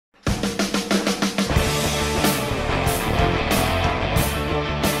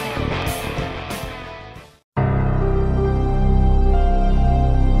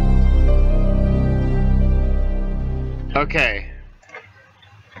Okay.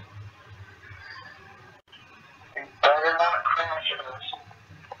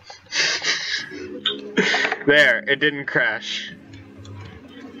 There, it didn't crash.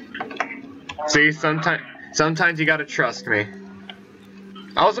 See, sometimes you gotta trust me.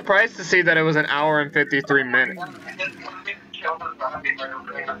 I was surprised to see that it was an hour and 53 minutes.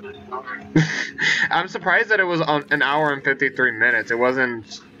 I'm surprised that it was on an hour and 53 minutes. It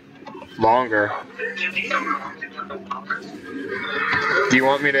wasn't longer. Do you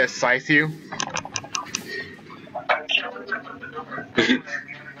want me to scythe you?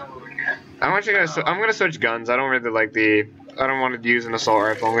 I'm gonna switch guns. I don't really like I don't want to use an assault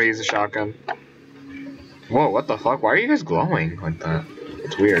rifle. I'm gonna use a shotgun. Whoa, what the fuck? Why are you guys glowing like that?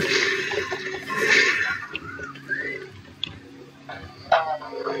 It's weird.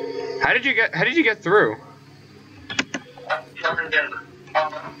 How did you get through?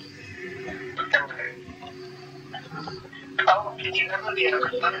 Oh, can you go on the other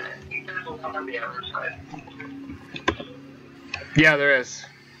side? I think there's one on the other side. Yeah, there is.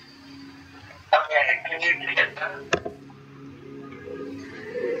 Okay, can you get that?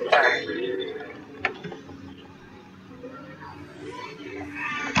 Sorry.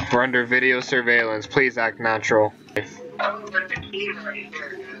 We're under video surveillance. Please act natural. Oh, there's a key right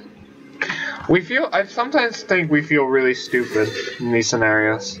here. I sometimes think we feel really stupid in these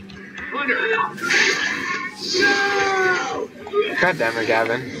scenarios. God damn it,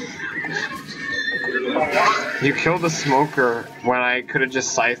 Gavin. You killed the smoker when I could have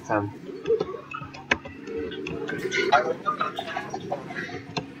just scythed him.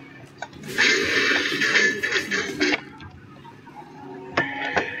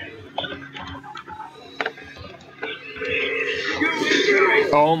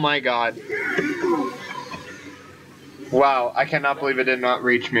 Oh my god. Wow, I cannot believe it did not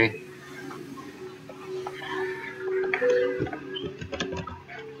reach me.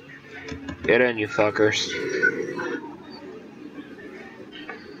 Get in, you fuckers.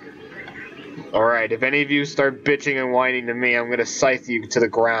 Alright, if any of you start bitching and whining to me, I'm gonna scythe you to the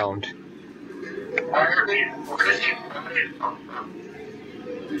ground.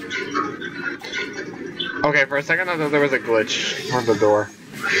 Okay, for a second I thought there was a glitch on the door.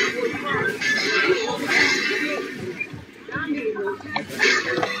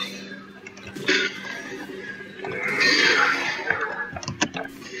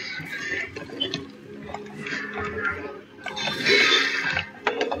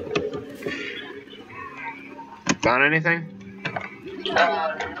 Found anything?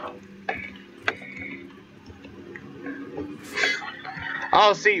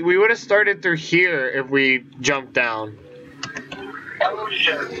 Oh, see, we would have started through here if we jumped down. Oh,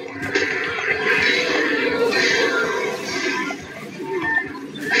 shit.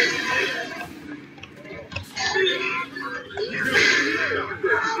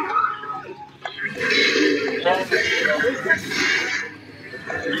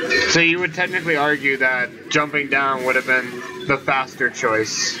 So you would technically argue that jumping down would have been the faster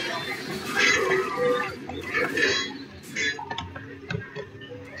choice.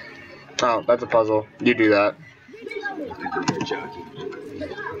 Oh, that's a puzzle. You do that.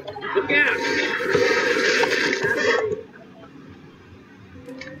 Look out!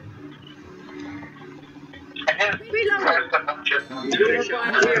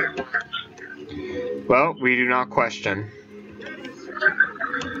 Well, we do not question.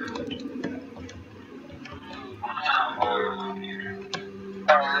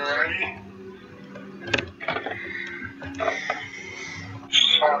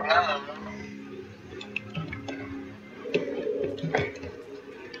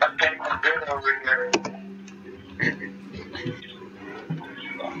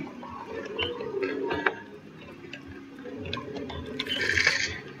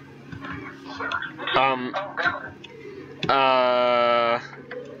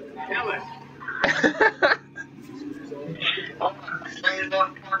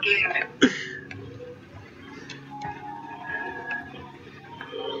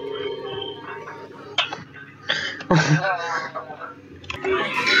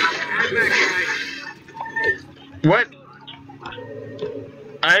 What?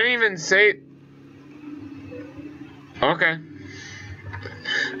 I didn't even say. Okay.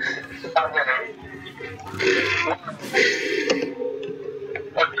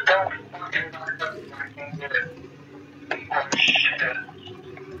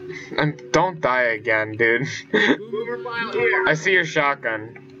 And don't die again, dude. I see your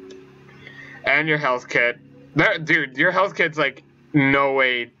shotgun. And your health kit. Dude, your health kit's like, no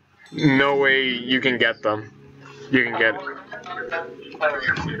way you can get them. You can get it.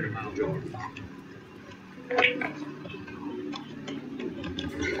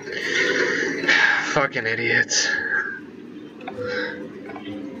 Fucking idiots.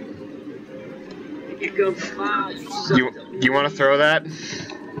 Here comes the fire, you son of a- You want to throw that?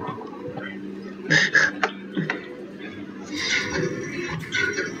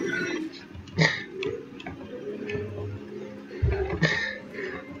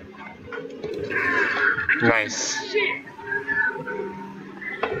 Nice. Shit!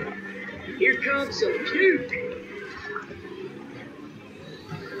 Here comes some puke!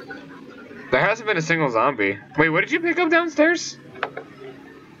 There hasn't been a single zombie. Wait, what did you pick up downstairs?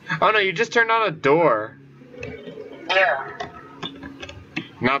 Oh no, you just turned on a door. Yeah.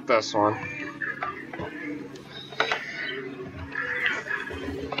 Not this one.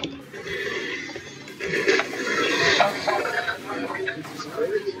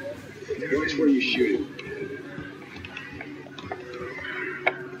 Watch where you shoot.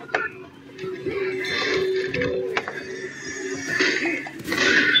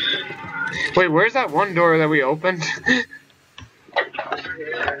 Wait, where's that one door that we opened?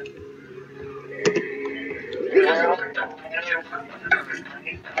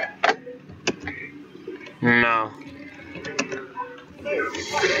 No.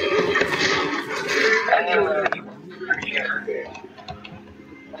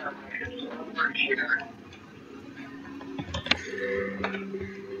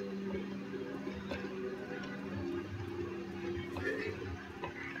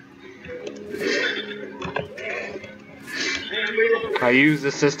 I use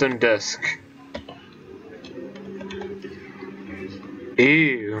the system disk.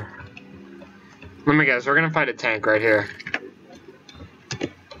 Ew. Let me guess, we're gonna find a tank right here.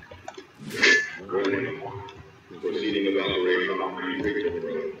 Proceeding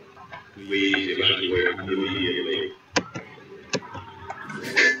evacuation. Please evacuate immediately.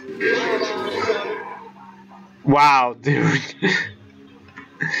 Wow, dude.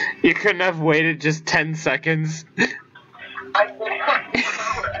 You couldn't have waited just 10 seconds? I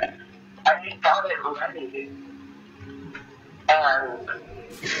found it already. Ow.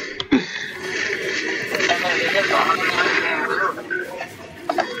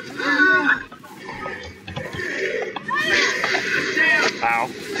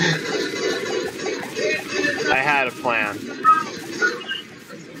 I had a plan.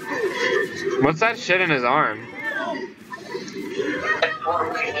 What's that shit in his arm?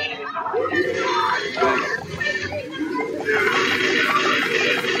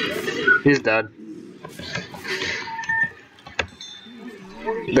 He's dead.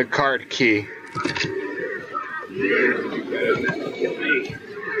 The card key.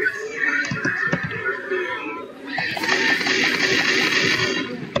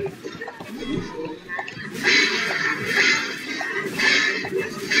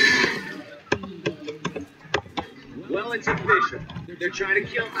 Well, it's official. They're trying to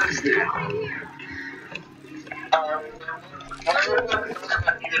kill us now.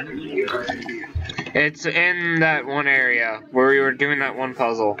 It's in that one area where we were doing that one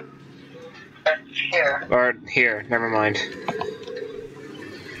puzzle. Here. Or here, never mind.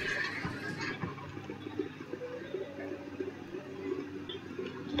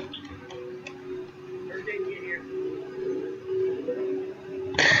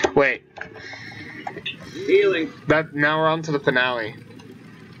 Wait. Healing. That now we're on to the finale.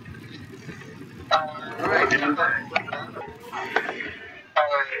 Alright,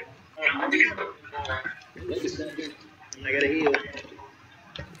 wait a second. I gotta heal.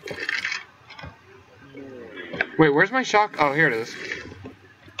 Wait, where's my shock? Oh, here it is.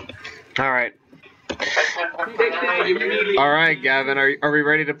 Alright. Take that immediately. Alright, Gavin, are we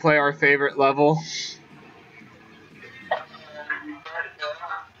ready to play our favorite level?